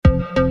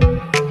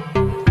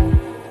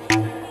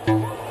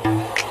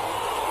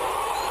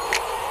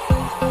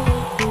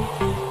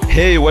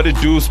Hey, what it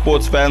do,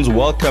 sports fans?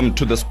 Welcome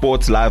to the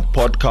Sports Live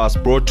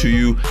podcast brought to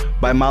you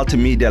by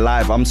Multimedia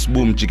Live. I'm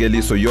Sboom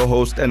Jigeliso, your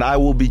host, and I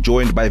will be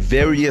joined by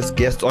various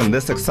guests on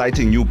this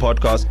exciting new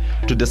podcast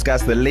to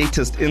discuss the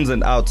latest ins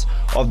and outs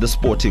of the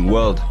sporting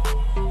world.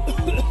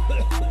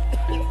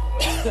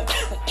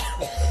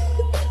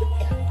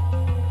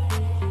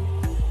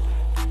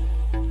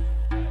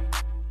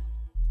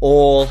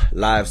 All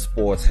live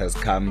sports has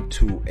come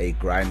to a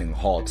grinding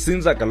halt.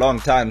 Seems like a long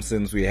time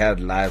since we had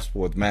live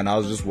sports. Man, I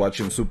was just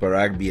watching Super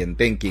Rugby and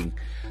thinking,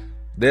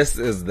 this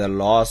is the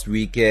last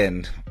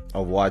weekend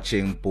of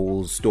watching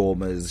Bulls,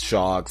 Stormers,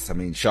 Sharks.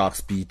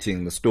 Sharks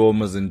beating the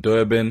Stormers in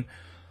Durban.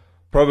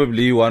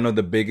 Probably one of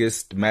the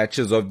biggest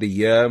matches of the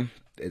year.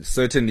 It's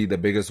certainly the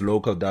biggest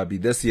local derby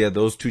this year.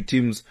 Those two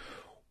teams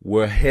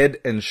were head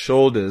and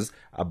shoulders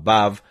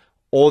above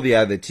all the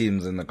other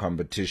teams in the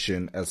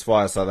competition as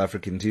far as South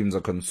African teams are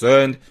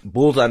concerned.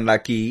 Bulls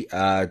unlucky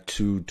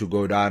to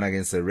go down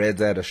against the Reds.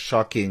 They had a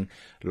shocking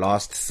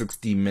last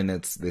 60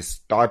 minutes. They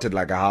started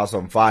like a house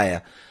on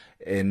fire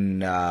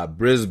in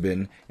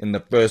Brisbane in the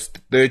first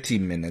 30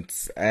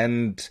 minutes.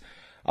 And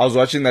I was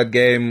watching that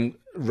game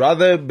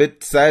rather a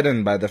bit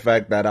saddened by the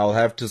fact that I'll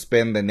have to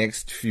spend the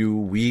next few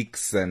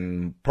weeks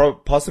and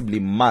possibly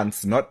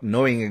months not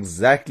knowing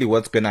exactly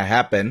what's going to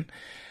happen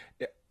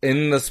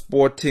in the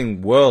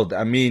sporting world.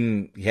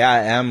 Here I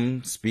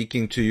am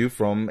speaking to you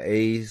from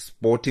a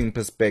sporting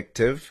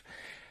perspective,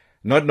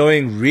 not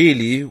knowing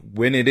really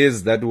when it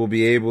is that we'll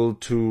be able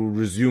to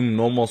resume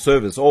normal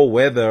service or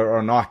whether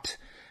or not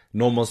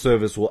normal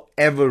service will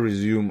ever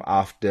resume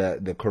after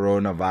the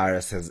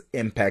coronavirus has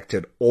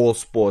impacted all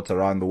sports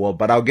around the world.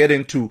 But I'll get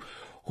into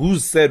who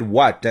said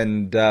what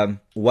and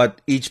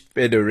what each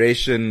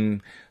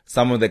federation,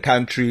 some of the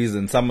countries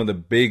and some of the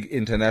big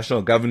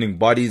international governing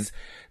bodies,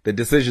 the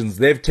decisions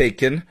they've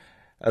taken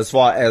as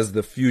far as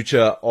the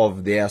future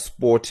of their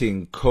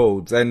sporting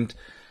codes. And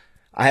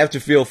I have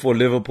to feel for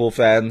Liverpool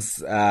fans.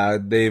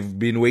 They've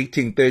been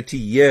waiting 30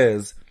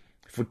 years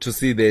to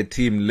see their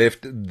team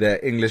lift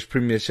the English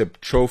Premiership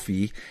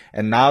trophy.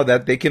 And now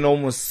that they can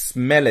almost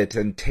smell it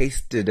and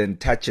taste it and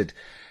touch it,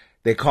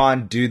 they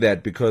can't do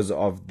that because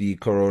of the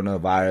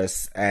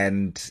coronavirus.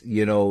 And,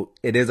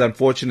 it is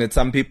unfortunate.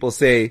 Some people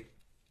say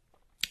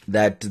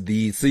that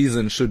the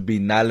season should be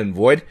null and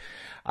void.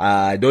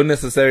 I don't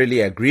necessarily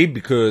agree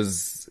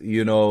because,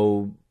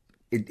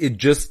 it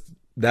just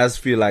does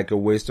feel like a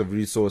waste of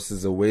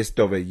resources, a waste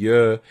of a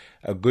year,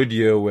 a good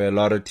year where a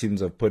lot of teams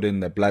have put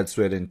in their blood,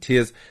 sweat and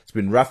tears. It's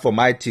been rough for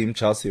my team,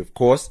 Chelsea, of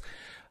course,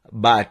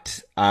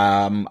 but,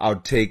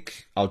 I'll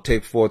take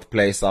fourth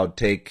place. I'll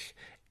take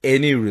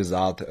any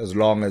result as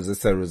long as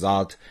it's a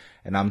result.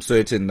 And I'm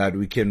certain that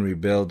we can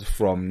rebuild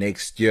from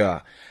next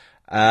year.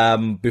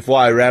 Before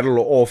I rattle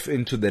off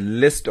into the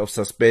list of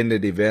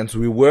suspended events,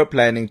 we were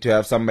planning to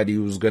have somebody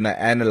who's going to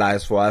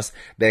analyze for us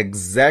the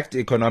exact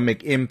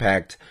economic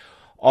impact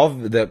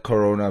of the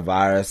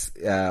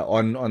coronavirus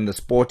on the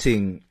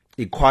sporting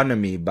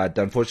economy, but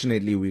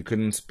unfortunately we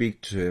couldn't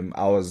speak to him.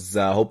 I was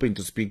hoping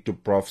to speak to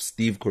Prof.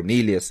 Steve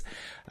Cornelius.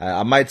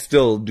 I might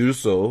still do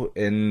so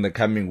in the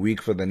coming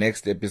week for the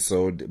next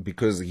episode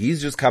because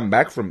he's just come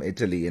back from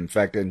Italy, in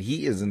fact, and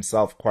he is in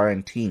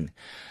self-quarantine.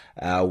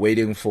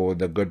 Waiting for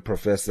the good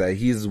professor.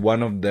 He's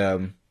one of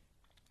the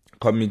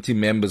committee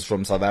members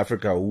from South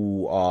Africa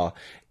who are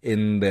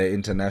in the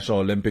International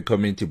Olympic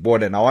Committee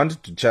board. And I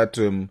wanted to chat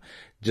to him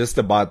just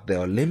about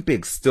the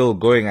Olympics still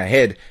going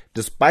ahead,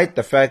 despite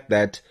the fact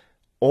that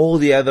all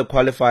the other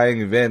qualifying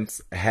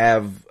events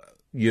have,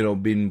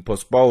 been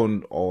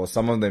postponed or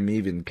some of them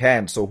even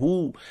canned. So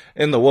who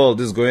in the world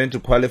is going to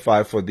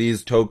qualify for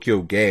these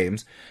Tokyo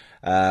Games?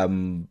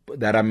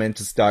 That are meant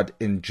to start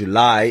in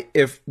July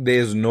if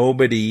there's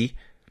nobody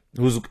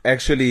who's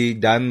actually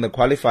done the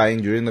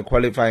qualifying during the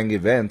qualifying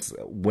events,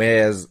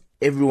 whereas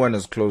everyone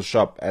has closed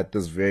shop at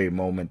this very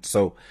moment.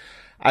 So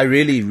I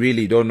really,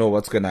 really don't know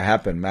what's going to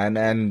happen, man.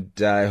 And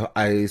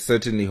I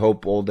certainly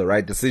hope all the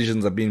right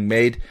decisions are being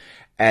made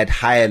at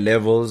higher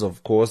levels,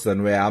 of course,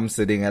 than where I'm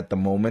sitting at the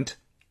moment.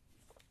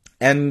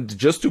 And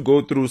just to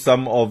go through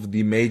some of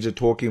the major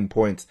talking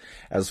points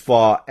as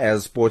far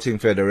as sporting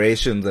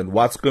federations and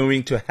what's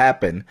going to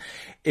happen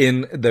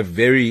in the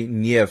very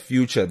near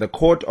future. The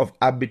Court of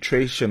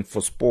Arbitration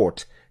for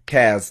Sport,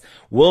 CAS,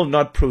 will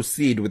not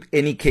proceed with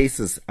any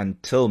cases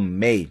until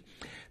May.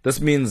 This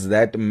means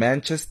that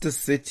Manchester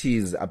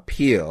City's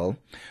appeal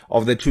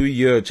of the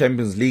 2-year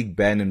Champions League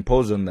ban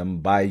imposed on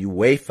them by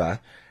UEFA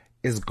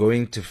is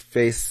going to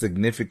face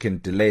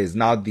significant delays.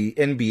 Now, the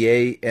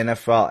NBA,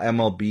 NFL,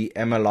 MLB,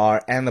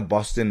 MLR, and the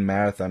Boston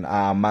Marathon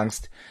are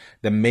amongst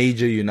the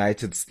major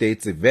United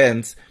States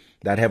events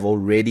that have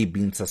already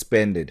been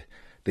suspended.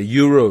 The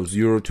Euro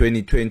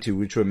 2020,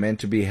 which were meant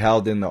to be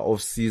held in the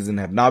off-season,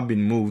 have now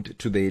been moved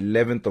to the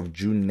 11th of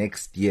June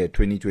next year,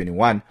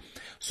 2021.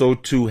 So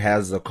too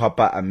has the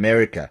Copa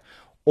America.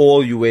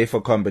 All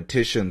UEFA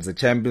competitions, the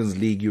Champions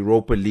League,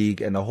 Europa League,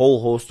 and a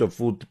whole host of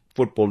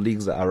football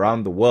leagues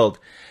around the world,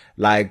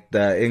 like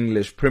the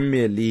English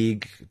Premier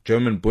League,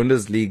 German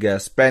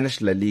Bundesliga,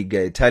 Spanish La Liga,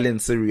 Italian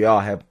Serie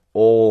A, have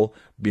all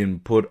been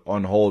put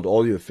on hold.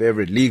 All your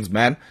favorite leagues,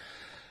 man.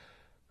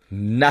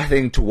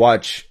 Nothing to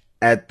watch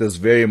at this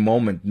very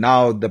moment.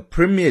 Now, the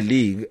Premier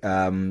League,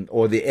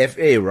 or the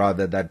FA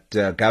rather,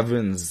 that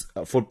governs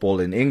football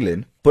in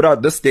England, put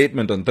out this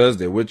statement on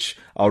Thursday, which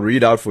I'll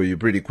read out for you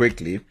pretty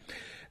quickly.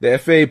 The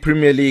FA,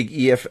 Premier League,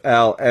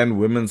 EFL, and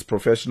Women's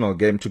Professional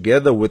Game,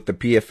 together with the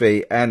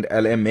PFA and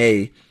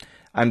LMA,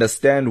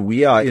 understand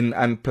we are in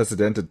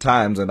unprecedented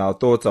times and our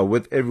thoughts are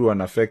with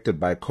everyone affected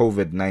by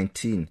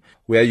COVID-19.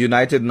 We are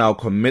united in our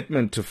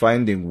commitment to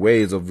finding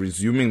ways of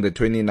resuming the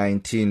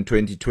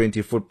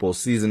 2019-2020 football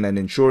season and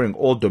ensuring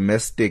all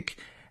domestic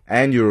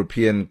and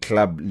European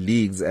club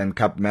leagues and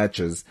cup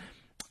matches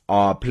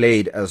are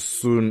played as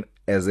soon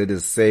as it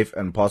is safe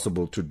and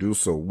possible to do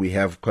so. We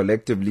have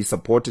collectively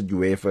supported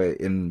UEFA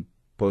in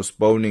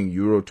postponing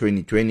Euro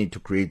 2020 to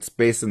create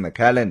space in the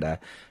calendar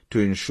to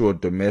ensure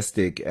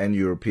domestic and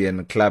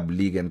European club,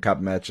 league and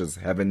cup matches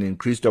have an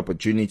increased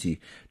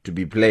opportunity to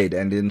be played,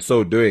 and in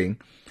so doing,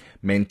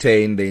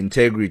 maintain the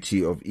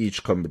integrity of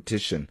each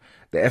competition.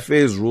 The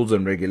FA's rules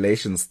and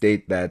regulations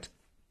state that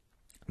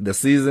the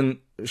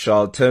season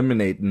shall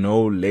terminate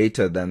no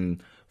later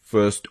than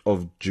 1st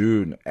of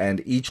June,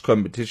 and each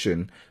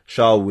competition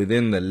shall,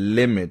 within the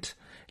limit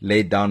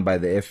laid down by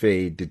the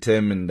FA,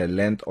 determine the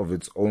length of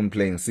its own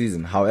playing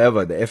season.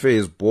 However, the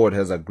FA's board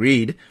has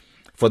agreed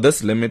for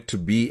this limit to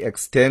be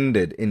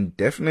extended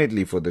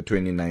indefinitely for the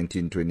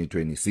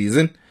 2019-2020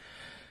 season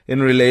in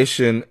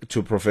relation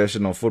to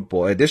professional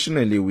football.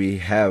 Additionally, we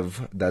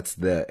have, that's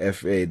the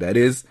FA, that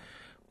is,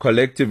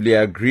 collectively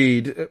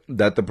agreed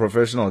that the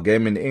professional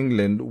game in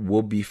England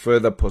will be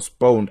further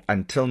postponed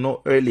until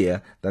no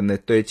earlier than the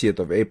 30th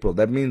of April.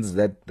 That means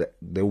that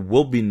there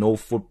will be no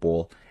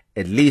football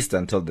at least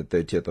until the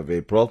 30th of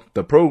April.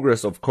 The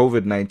progress of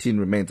COVID-19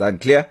 remains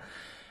unclear,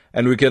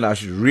 and we can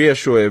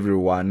reassure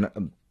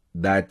everyone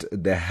that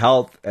the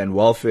health and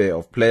welfare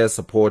of players,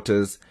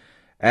 supporters,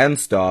 and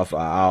staff are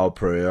our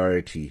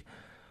priority.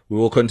 We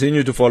will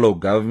continue to follow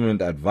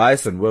government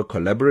advice and work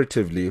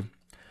collaboratively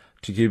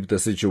to keep the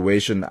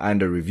situation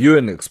under review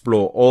and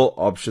explore all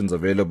options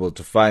available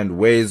to find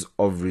ways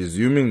of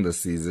resuming the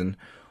season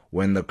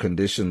when the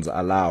conditions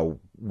allow.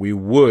 We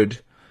would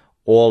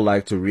all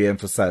like to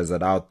re-emphasize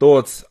that our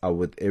thoughts are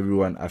with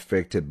everyone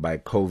affected by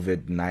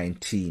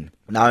COVID-19.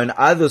 Now, in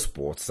other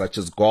sports, such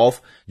as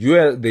golf,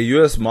 the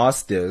US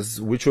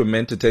Masters, which were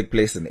meant to take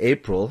place in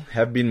April,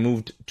 have been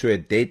moved to a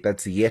date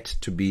that's yet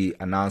to be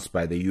announced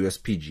by the US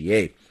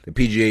PGA. The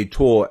PGA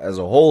Tour as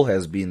a whole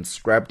has been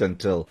scrapped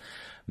until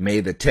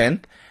May the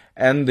 10th,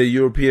 and the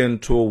European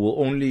Tour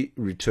will only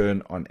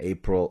return on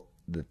April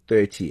the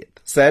 30th.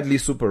 Sadly,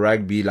 Super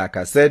Rugby, like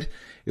I said,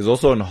 is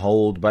also on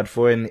hold, but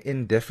for an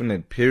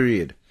indefinite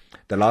period.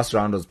 The last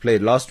round was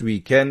played last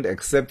weekend,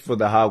 except for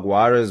the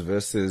Jaguares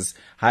versus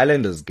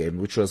Highlanders game,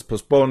 which was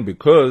postponed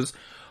because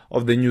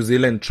of the New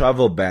Zealand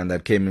travel ban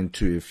that came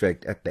into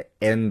effect at the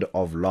end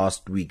of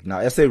last week.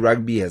 Now, SA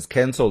Rugby has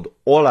cancelled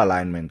all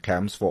alignment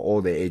camps for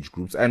all their age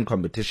groups and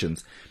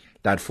competitions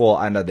that fall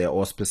under their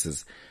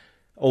auspices.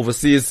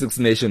 Overseas Six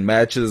Nation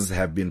matches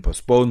have been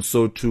postponed,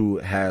 so too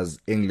has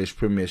English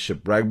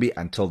Premiership Rugby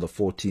until the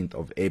 14th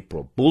of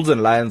April. Bulls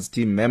and Lions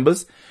team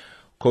members,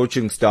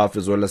 coaching staff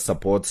as well as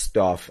support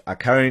staff are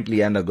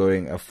currently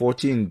undergoing a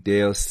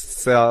 14-day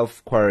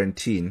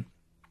self-quarantine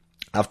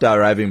after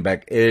arriving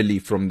back early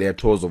from their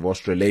tours of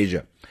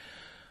Australasia.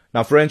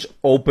 Now, French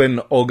Open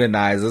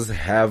organizers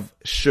have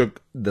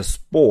shook the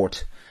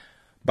sport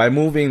by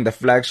moving the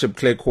flagship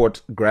clay court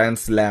Grand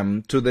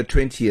Slam to the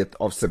 20th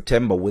of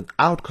September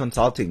without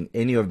consulting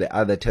any of the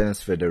other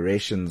tennis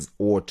federations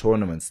or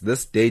tournaments.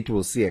 This date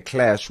will see a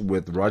clash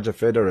with Roger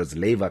Federer's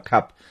Laver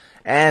Cup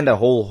and a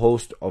whole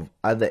host of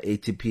other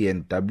ATP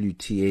and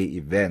WTA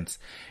events.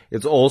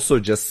 It's also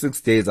just 6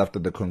 days after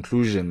the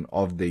conclusion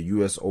of the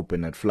US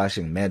Open at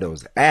Flushing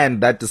Meadows, and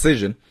that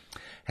decision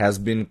has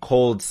been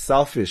called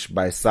selfish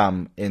by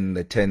some in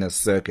the tennis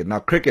circuit. Now,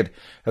 cricket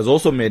has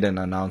also made an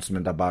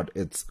announcement about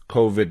its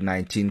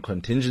COVID-19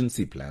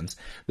 contingency plans.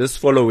 This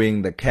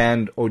following the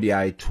canned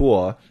ODI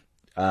tour,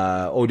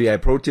 ODI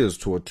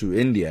Proteas tour to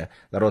India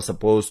that was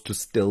supposed to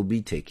still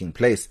be taking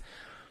place.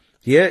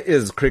 Here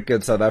is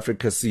Cricket South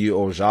Africa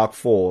CEO Jacques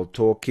Faul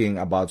talking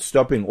about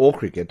stopping all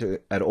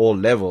cricket at all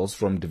levels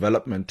from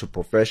development to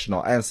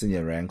professional and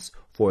senior ranks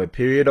for a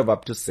period of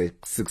up to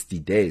 60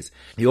 days.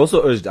 He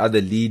also urged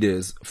other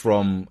leaders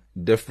from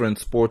different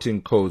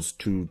sporting codes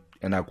to,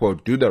 and I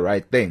quote, do the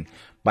right thing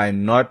by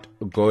not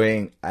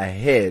going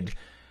ahead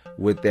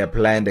with their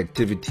planned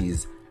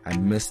activities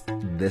amidst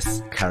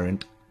this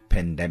current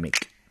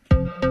pandemic.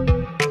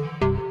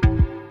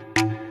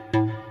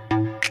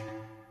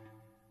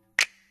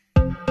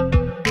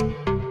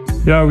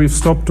 Yeah, we've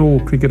stopped all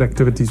cricket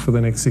activities for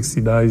the next 60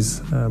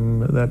 days.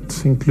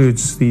 That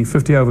includes the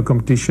 50-over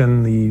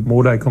competition, the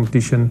Morday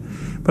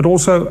competition, but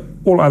also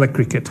all other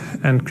cricket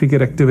and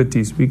cricket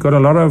activities. We've got a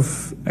lot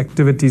of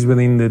activities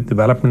within the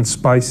development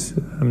space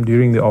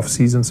during the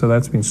off-season, so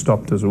that's been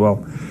stopped as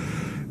well.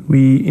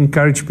 We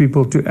encourage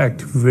people to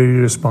act very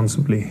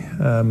responsibly.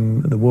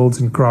 The world's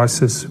in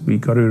crisis.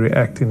 We've got to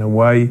react in a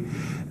way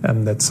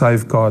that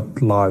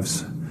safeguards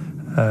lives.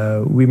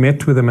 We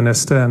met with the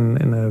minister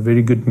in a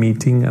very good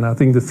meeting, and I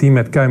think the theme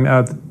that came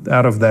out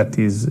of that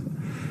is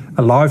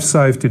a life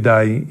saved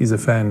today is a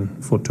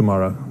fan for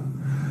tomorrow.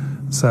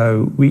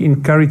 So we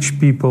encourage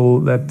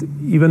people that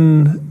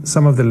even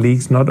some of the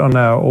leagues not on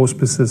our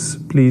auspices,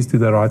 please do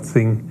the right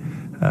thing.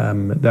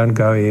 Don't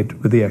go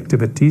ahead with the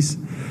activities.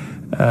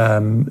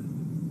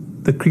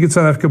 The Cricket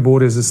South Africa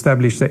board has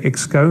established an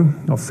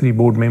ExCo of 3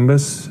 board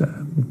members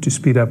to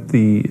speed up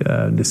the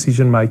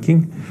decision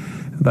making.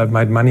 They've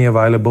made money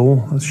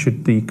available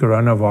should the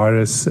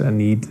coronavirus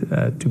need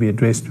to be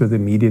addressed with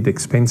immediate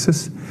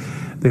expenses.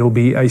 There will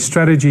be a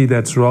strategy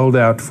that's rolled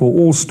out for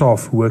all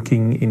staff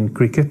working in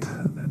cricket.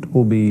 That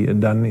will be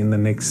done in the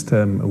next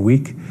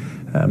week.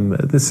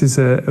 This is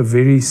a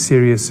very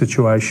serious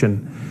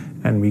situation,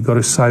 and we've got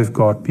to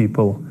safeguard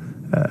people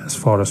as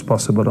far as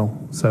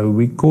possible. So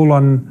we call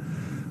on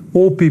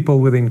all people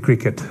within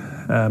cricket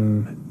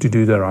to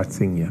do the right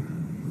thing here.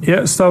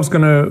 Yeah, staff's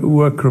going to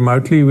work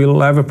remotely.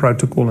 We'll have a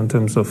protocol in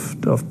terms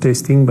of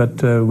testing,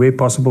 but where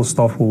possible,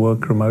 staff will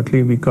work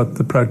remotely. We got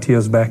the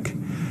Proteas back,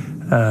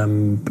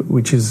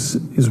 which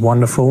is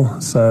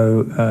wonderful.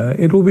 So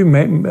it will be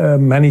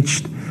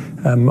managed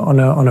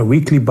on a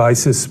weekly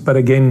basis. But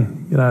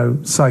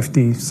again,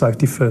 safety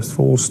first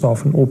for all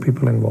staff and all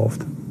people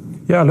involved.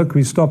 Yeah, look,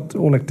 we stopped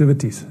all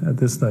activities at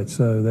this stage,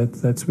 so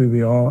that's where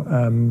we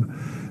are.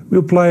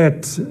 We'll play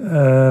it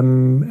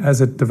as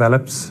it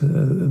develops,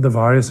 the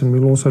virus, and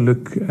we'll also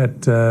look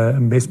at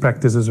best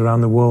practices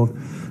around the world.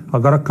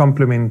 I've got to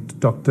compliment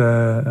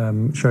Dr.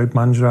 Shoaib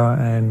Manjra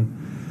and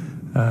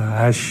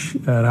Ash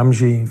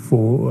Ramji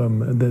for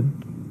the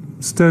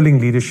sterling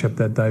leadership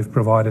that they've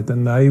provided,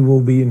 and they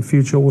will be in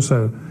future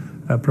also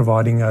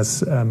providing us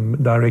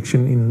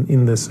direction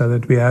in this so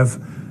that we have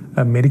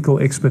a medical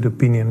expert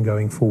opinion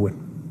going forward.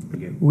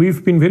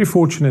 We've been very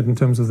fortunate in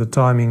terms of the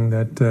timing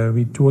that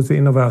we towards the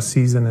end of our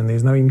season, and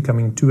there's no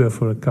incoming tour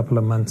for a couple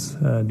of months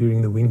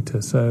during the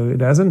winter. So it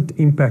hasn't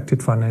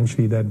impacted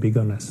financially that big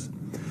on us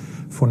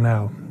for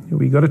now.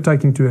 We've got to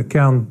take into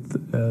account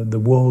the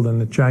world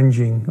and the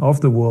changing of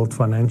the world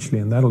financially,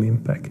 and that'll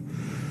impact.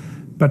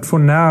 But for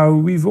now,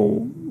 we've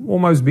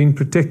almost been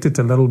protected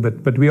a little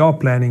bit, but we are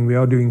planning, we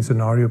are doing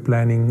scenario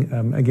planning.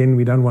 Again,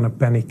 we don't want to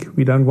panic.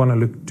 We don't want to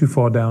look too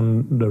far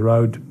down the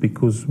road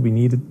because we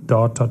need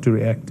data to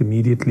react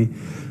immediately.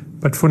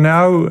 But for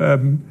now,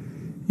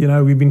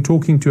 we've been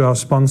talking to our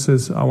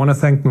sponsors. I want to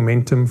thank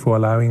Momentum for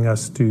allowing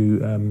us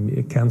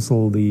to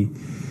cancel the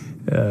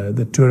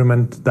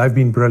tournament. They've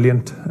been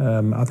brilliant.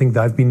 I think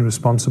they've been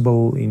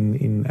responsible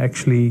in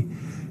actually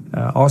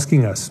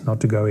asking us not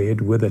to go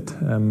ahead with it.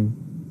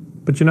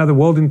 But the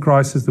world in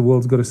crisis, the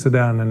world's got to sit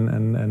down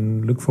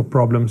and look for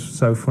problems.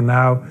 So for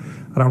now,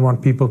 I don't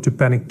want people to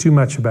panic too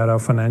much about our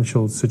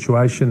financial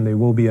situation. There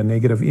will be a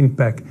negative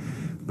impact,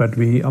 but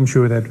I'm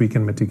sure that we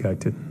can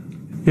mitigate it.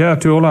 Yeah,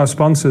 to all our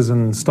sponsors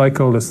and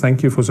stakeholders,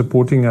 thank you for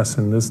supporting us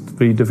in this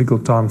very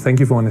difficult time.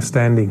 Thank you for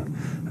understanding,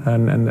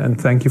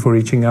 and thank you for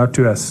reaching out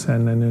to us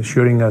and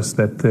assuring us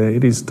that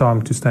it is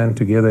time to stand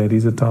together. It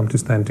is a time to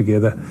stand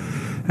together.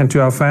 And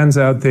to our fans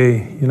out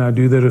there,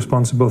 do the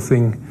responsible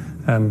thing.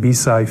 Be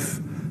safe,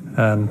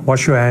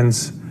 wash your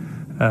hands,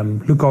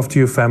 look after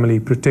your family,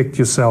 protect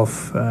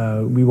yourself.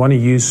 We want to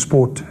use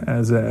sport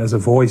as a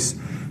voice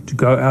to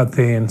go out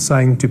there and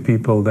saying to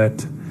people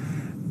that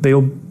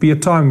there'll be a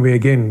time where,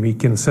 again, we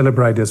can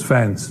celebrate as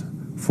fans.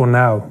 For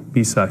now,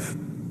 be safe.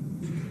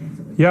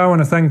 Yeah, I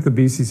want to thank the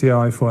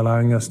BCCI for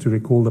allowing us to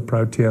recall the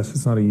Proteas.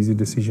 It's not an easy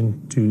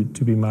decision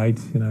to be made.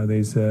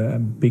 There's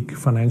big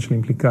financial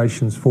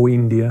implications for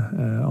India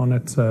on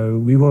it, so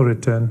we will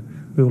return.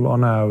 We will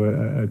honour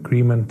our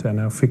agreement and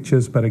our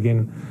fixtures, but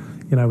again,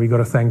 we've got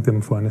to thank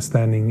them for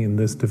understanding in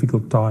this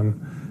difficult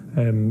time.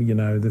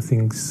 The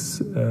things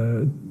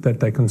that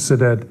they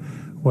considered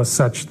was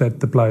such that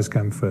the players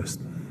came first.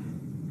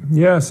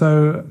 Yeah,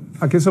 so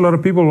I guess a lot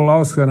of people will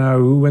ask,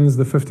 who wins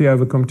the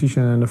 50-over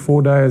competition in the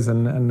 4 days,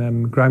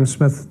 and Graham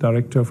Smith,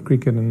 Director of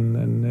Cricket,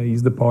 and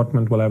his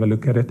department will have a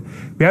look at it.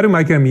 We had to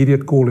make an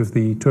immediate call if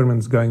the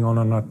tournament's going on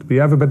or not. We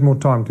have a bit more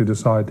time to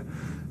decide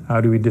how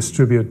do we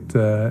distribute,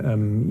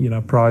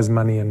 prize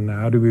money, and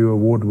how do we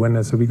award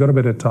winners. So we got a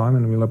bit of time,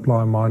 and we'll apply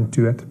our mind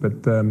to it.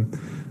 But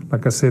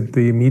like I said,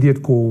 the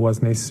immediate call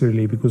was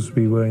necessarily because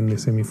we were in the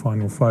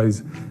semi-final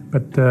phase.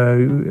 But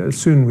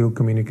soon we'll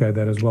communicate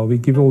that as well. We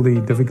give all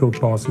the difficult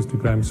passes to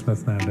Graham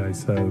Smith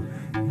nowadays, so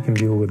he can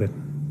deal with it.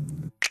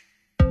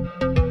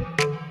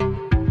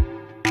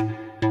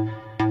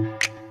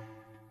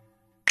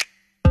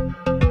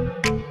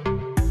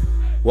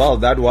 Well,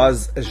 that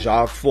was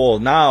Jacques Fall.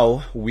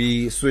 Now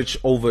we switch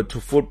over to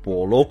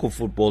football, local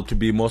football to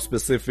be more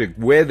specific.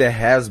 Where there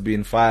has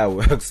been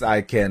fireworks,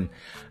 I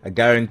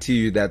guarantee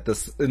you that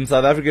in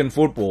South African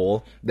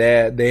football,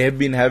 they have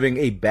been having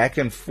a back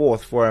and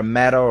forth for a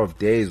matter of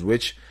days,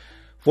 which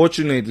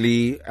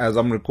fortunately, as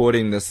I'm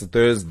recording this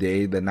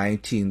Thursday, the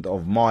 19th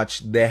of March,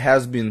 there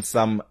has been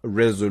some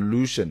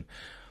resolution.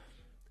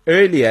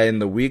 Earlier in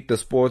the week, the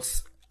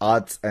Sports,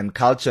 Arts and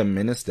Culture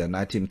Minister,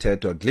 Nathi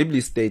Mthethwa,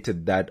 glibly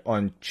stated that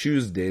on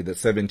Tuesday, the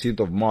 17th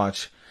of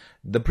March,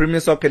 the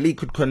Premier Soccer League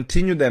could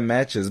continue their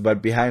matches,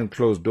 but behind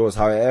closed doors.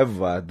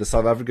 However, the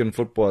South African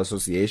Football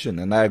Association,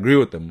 and I agree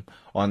with them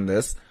on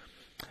this,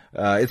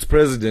 its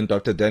president,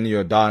 Dr. Danny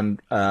Jordaan,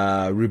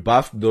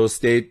 rebuffed those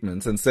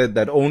statements and said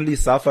that only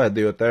SAFA had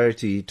the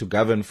authority to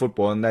govern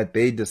football and that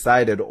they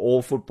decided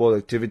all football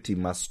activity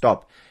must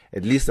stop,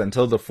 at least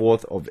until the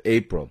 4th of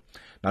April.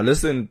 Now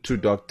listen to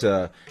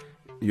Dr.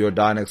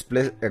 Jordaan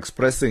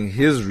expressing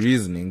his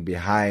reasoning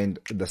behind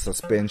the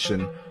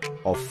suspension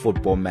of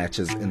football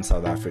matches in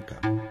South Africa.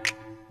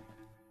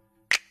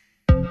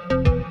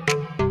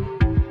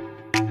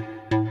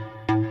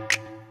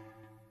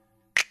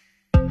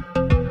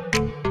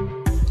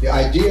 The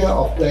idea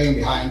of playing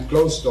behind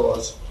closed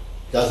doors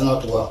does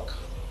not work.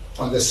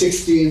 On the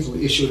 16th,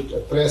 we issued a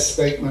press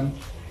statement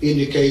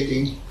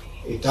indicating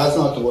it does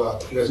not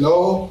work. There's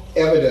no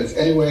evidence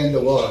anywhere in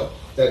the world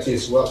that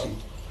it's working.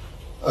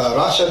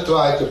 Russia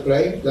tried to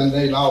play, then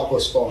they now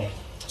postpone.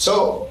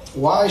 So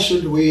why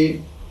should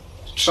we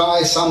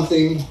try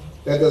something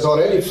that has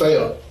already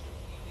failed?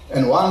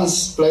 And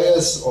once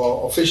players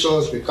or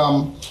officials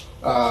become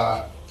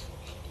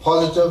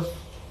positive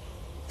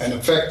and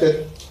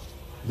affected,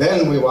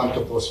 then we want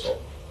to postpone.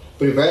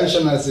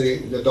 Prevention, as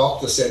the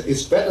doctor said,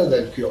 is better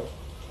than cure.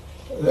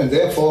 And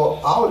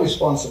therefore, our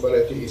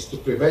responsibility is to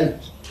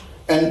prevent.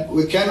 And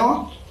we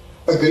cannot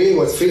agree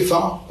with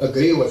FIFA,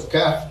 agree with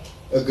CAF,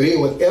 agree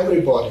with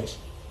everybody.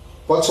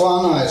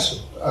 Botswana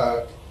has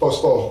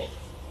postponed.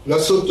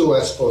 Lesotho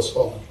has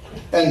postponed.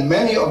 And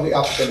many of the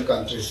African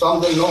countries,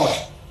 from the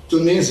north,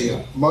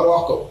 Tunisia,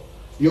 Morocco,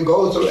 you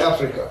go through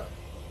Africa.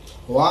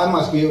 Why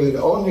must we be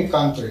the only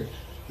country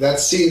that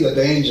see the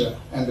danger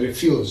and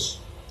refuse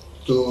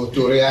to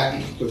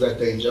react to that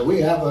danger? We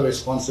have a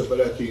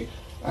responsibility,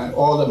 and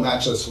all the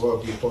matches will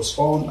be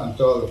postponed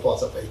until the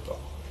 4th of April.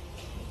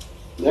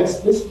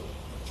 Next, please.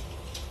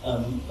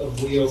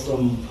 Vuyo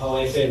from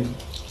Power FM.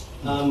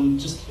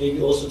 Just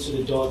maybe also to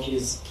the doc,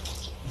 is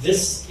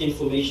this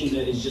information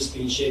that is just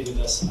being shared with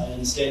us, I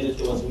understand that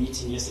there was a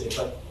meeting yesterday,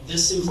 but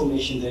this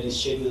information that is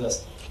shared with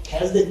us,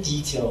 has the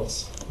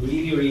details,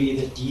 really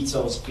the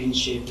details been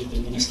shared with the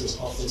Minister's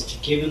office to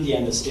give them the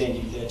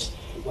understanding that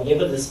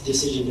whatever this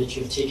decision that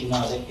you've taken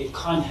now, that it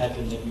can't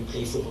happen that we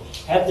play football?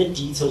 Have the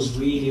details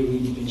really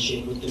been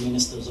shared with the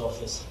Minister's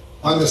office?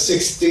 On the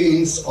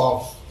 16th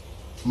of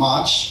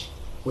March,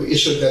 we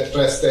issued that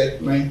press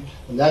statement,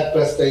 and that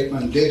press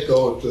statement did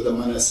go to the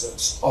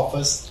Minister's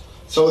office,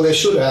 so they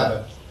should have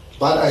it.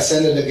 But I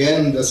sent it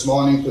again this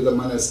morning to the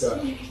Minister,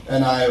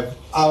 and I've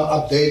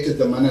updated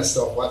the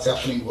Minister of what's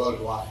happening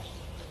worldwide.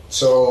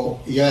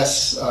 So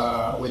yes,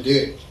 we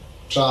did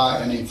try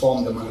and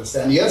inform the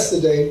Minister. And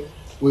yesterday,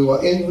 we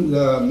were in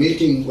the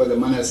meeting with the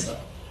Minister,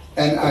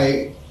 and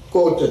I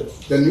quoted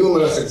the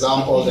numerous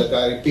examples that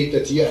I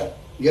repeated here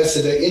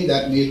yesterday in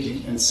that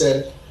meeting and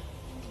said,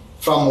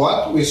 from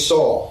what we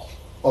saw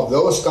of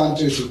those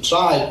countries who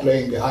tried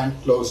playing behind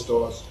closed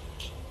doors,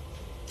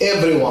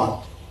 everyone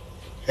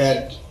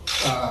had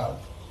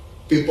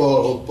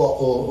people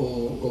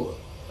who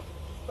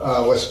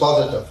was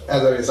positive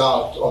as a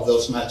result of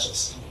those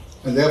matches.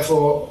 And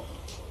therefore,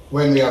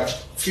 when we have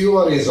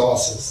fewer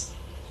resources,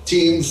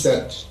 teams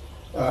that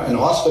in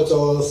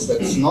hospitals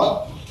that's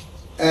not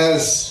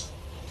as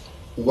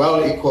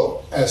well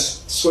equipped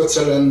as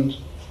Switzerland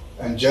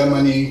and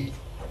Germany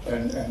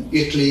and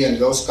Italy and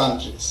those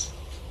countries,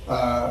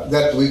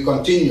 that we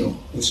continue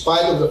in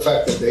spite of the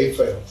fact that they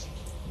failed.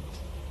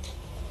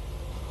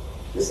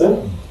 Yes,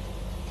 sir?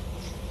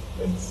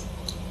 Thanks.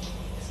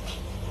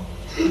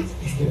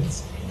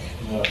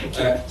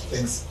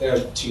 Thanks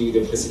to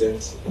the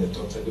President and the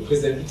Doctor. The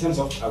President, in terms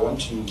of, I want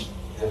to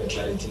have a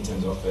clarity in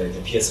terms of the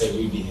PSL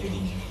will be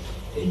having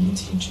a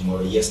meeting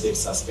tomorrow. Yes, they've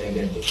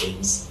suspended the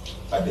games,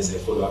 but there's a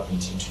follow-up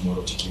meeting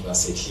tomorrow to give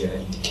us a clearer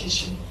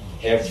indication.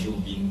 Have you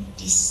been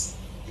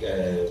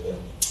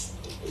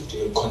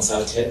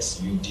consulted?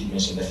 You did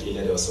mention that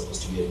earlier there was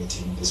supposed to be a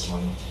meeting this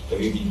morning.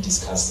 Have you been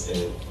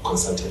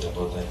consulted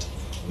about that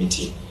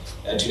meeting?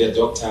 To the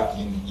Doctor, I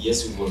mean,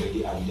 yes, we've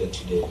already alluded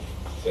to the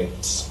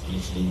fact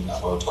briefly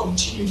about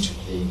continuing to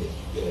play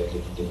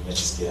the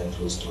matches behind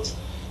closed doors.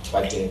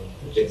 But the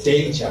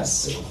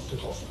dangers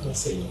of, let's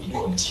say, we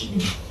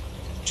continue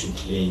to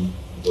play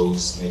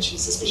those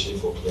matches, especially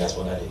for players,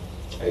 what are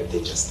the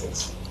dangerous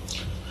things?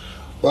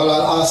 Well,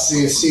 I'll ask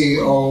the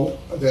CEO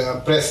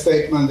the press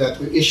statement that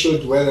we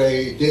issued, whether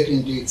he did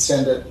indeed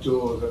send it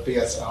to the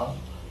PSL.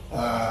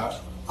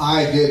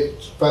 I did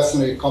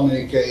personally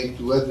communicate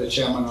with the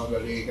chairman of the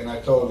league, and I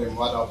told him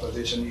what our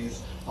position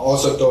is. I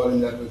also told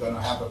him that we're going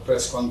to have a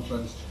press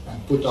conference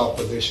and put our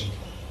position,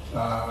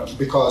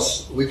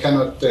 because we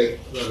cannot take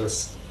the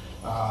risk.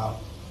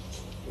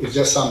 It's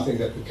just something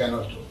that we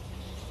cannot do.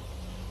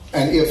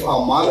 And if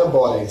our mother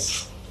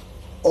bodies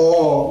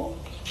all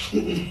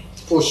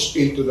pushed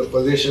into the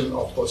position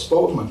of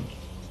postponement,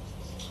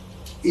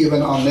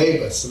 even our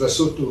neighbors,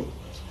 Lesotho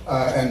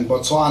and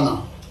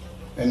Botswana,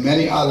 and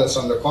many others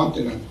on the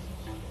continent,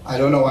 I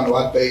don't know on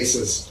what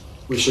basis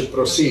we should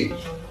proceed.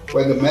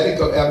 When the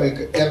medical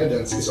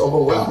evidence is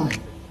overwhelming,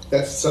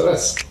 that's a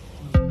risk.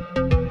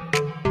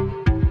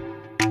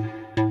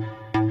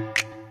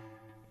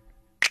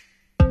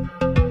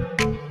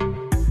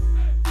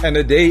 And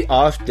a day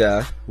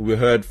after we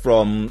heard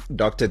from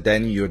Dr.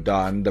 Danny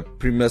Jordaan, the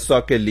Premier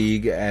Soccer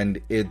League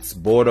and its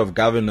Board of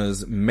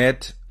Governors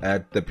met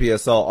at the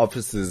PSL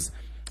offices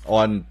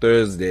on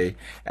Thursday,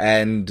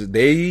 and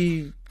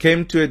they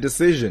came to a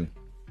decision.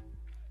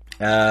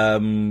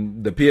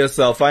 The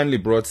PSL finally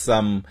brought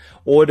some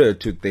order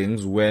to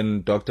things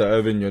when Dr.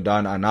 Irvin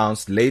Jordaan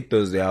announced late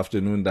Thursday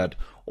afternoon that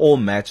all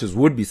matches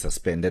would be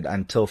suspended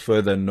until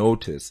further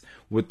notice,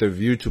 with the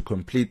view to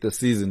complete the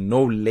season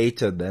no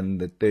later than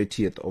the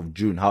 30th of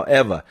June.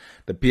 However,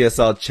 the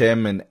PSL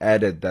chairman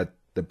added that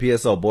the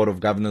PSL Board of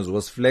Governors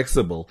was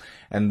flexible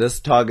and this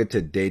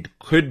targeted date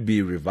could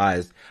be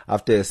revised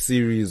after a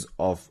series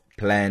of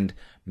planned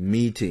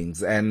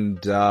meetings.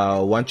 And I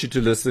want you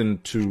to listen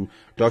to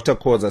Dr.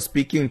 Khoza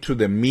speaking to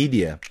the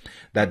media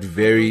that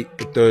very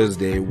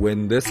Thursday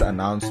when this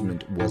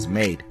announcement was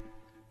made.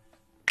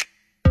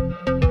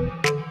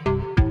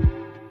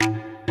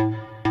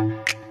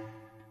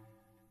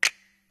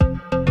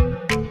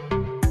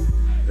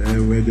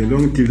 We had a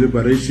long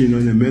deliberation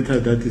on a matter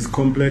that is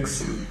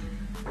complex.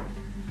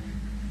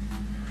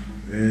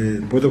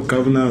 Board of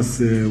Governors,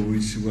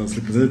 which was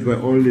represented by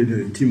all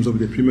the teams of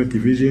the Premier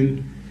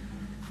Division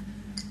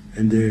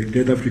and the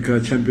Great Africa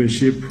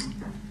Championship,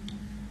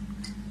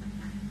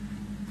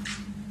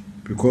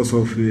 because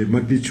of the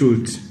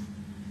magnitude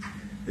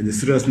and the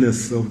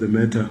seriousness of the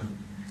matter,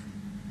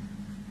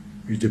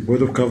 which the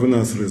Board of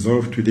Governors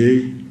resolved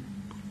today,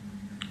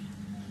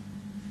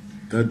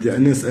 that the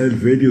NSL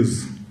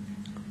values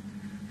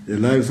the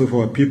lives of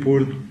our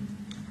people.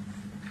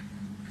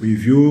 We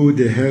view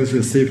the health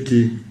and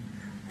safety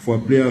for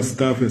our players,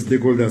 staff, and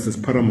stakeholders as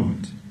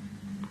paramount.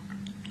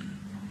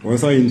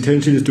 Whilst our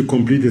intention is to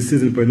complete the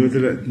season by no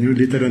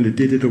later than the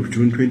 30th of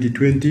June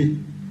 2020,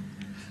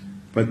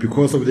 but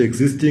because of the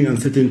existing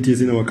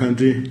uncertainties in our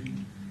country,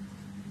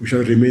 we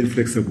shall remain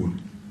flexible.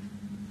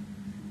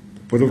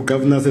 The Board of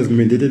Governors has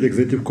mandated the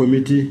Executive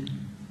Committee,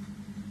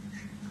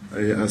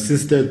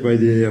 assisted by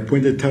the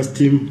appointed task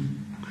team,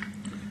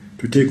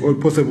 to take all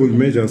possible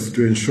measures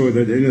to ensure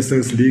that the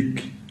NSL's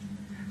league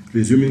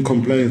resuming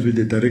compliance with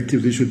the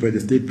directives issued by the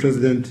State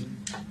President,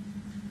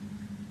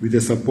 with the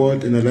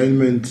support and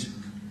alignment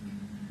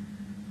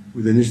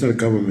with the national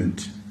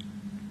government.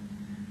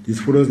 This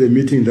follows the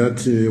meeting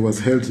that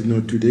was held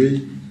today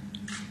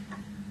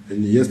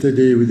and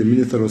yesterday with the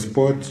Minister of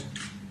Sport,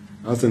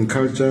 Arts and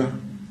Culture,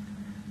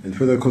 and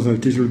further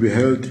consultation will be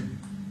held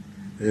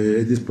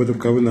at this Board of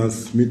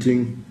Governors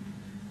meeting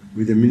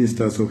with the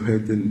Ministers of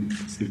Health and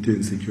Safety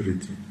and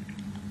Security.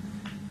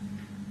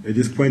 At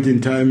this point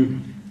in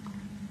time,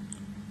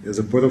 as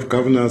a Board of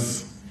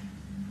Governors,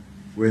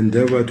 we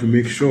endeavor to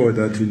make sure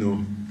that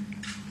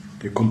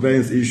the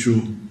compliance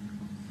issue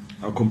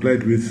are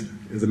complied with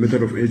as a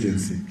matter of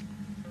agency.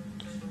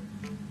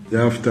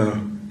 Thereafter,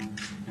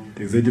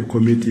 the Executive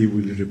Committee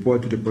will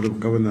report to the Board of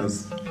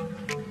Governors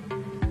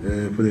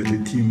for the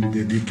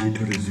league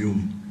to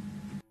resume.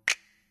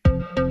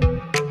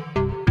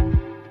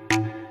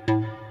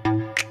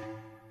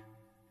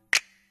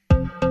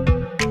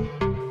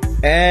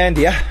 And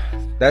yeah,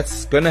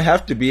 that's gonna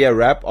have to be a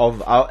wrap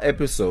of our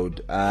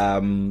episode.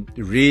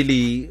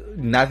 Really,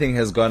 nothing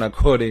has gone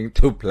according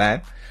to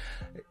plan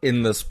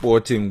in the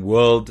sporting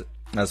world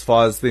as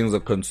far as things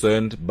are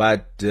concerned,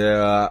 but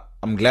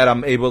I'm glad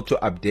I'm able to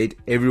update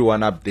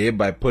everyone up there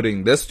by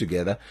putting this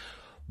together.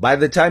 By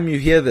the time you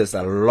hear this,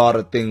 a lot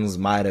of things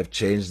might have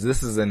changed.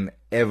 This is an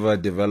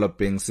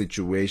ever-developing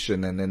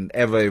situation and an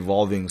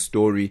ever-evolving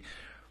story.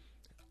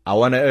 I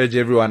want to urge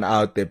everyone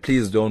out there,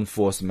 please don't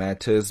force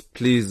matters.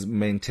 Please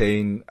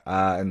maintain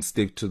and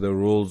stick to the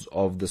rules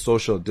of the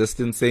social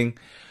distancing,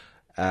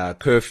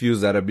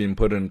 curfews that have been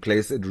put in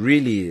place. It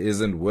really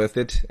isn't worth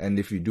it. And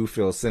if you do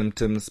feel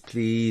symptoms,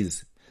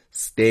 please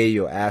stay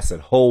your ass at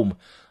home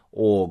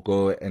or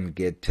go and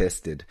get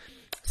tested.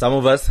 Some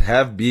of us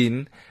have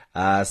been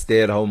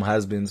stay-at-home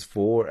husbands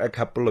for a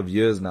couple of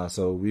years now,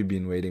 so we've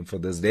been waiting for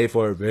this day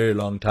for a very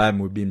long time.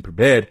 We've been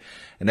prepared,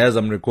 and as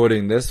I'm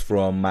recording this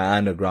from my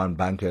underground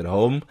bunker at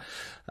home,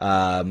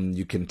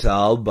 you can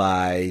tell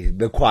by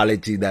the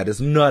quality that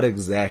is not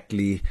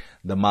exactly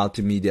the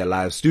multimedia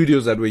live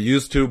studios that we're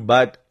used to,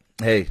 but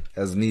hey,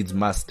 as needs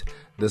must,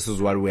 this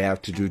is what we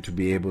have to do to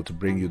be able to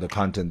bring you the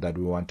content that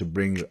we want to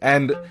bring you.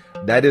 And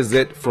that is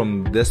it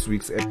from this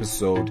week's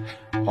episode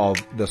of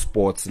the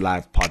Sports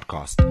Live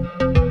podcast.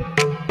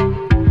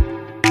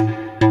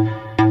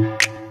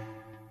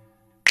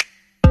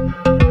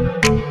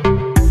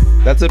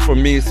 That's it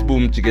from me,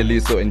 Spoom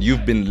Chigeliso, and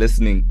you've been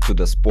listening to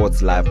the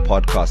Sports Live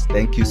podcast.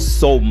 Thank you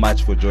so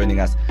much for joining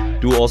us.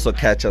 Do also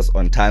catch us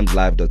on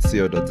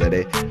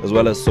timeslive.co.za, as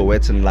well as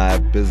Sowetan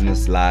Live,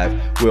 Business Live.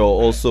 We are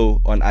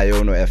also on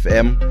Iono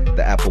FM,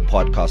 the Apple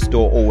Podcast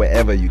Store, or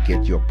wherever you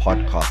get your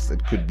podcasts.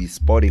 It could be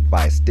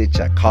Spotify,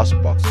 Stitcher,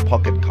 Castbox,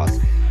 Pocket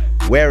Cast,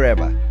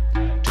 wherever.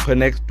 To To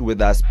connect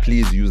with us,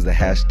 please use the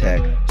hashtag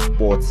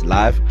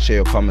SportsLive. Share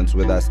your comments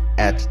with us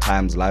at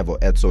TimesLive or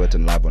at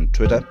Sowetan Live on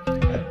Twitter.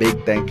 A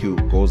big thank you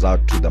goes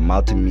out to the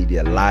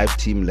Multimedia Live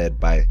team led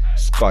by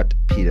Scott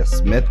Peter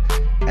Smith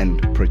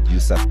and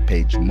producer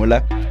Paige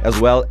Muller, as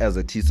well as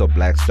the TISO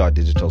Black Star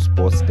Digital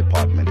Sports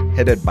Department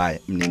headed by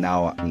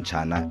Mninawa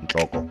Mchana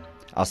Ntoko.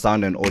 Our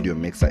sound and audio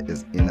mixer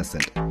is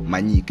Innocent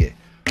Manyike.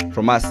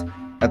 From us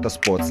at the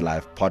Sports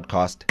Live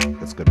podcast,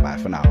 it's goodbye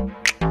for now.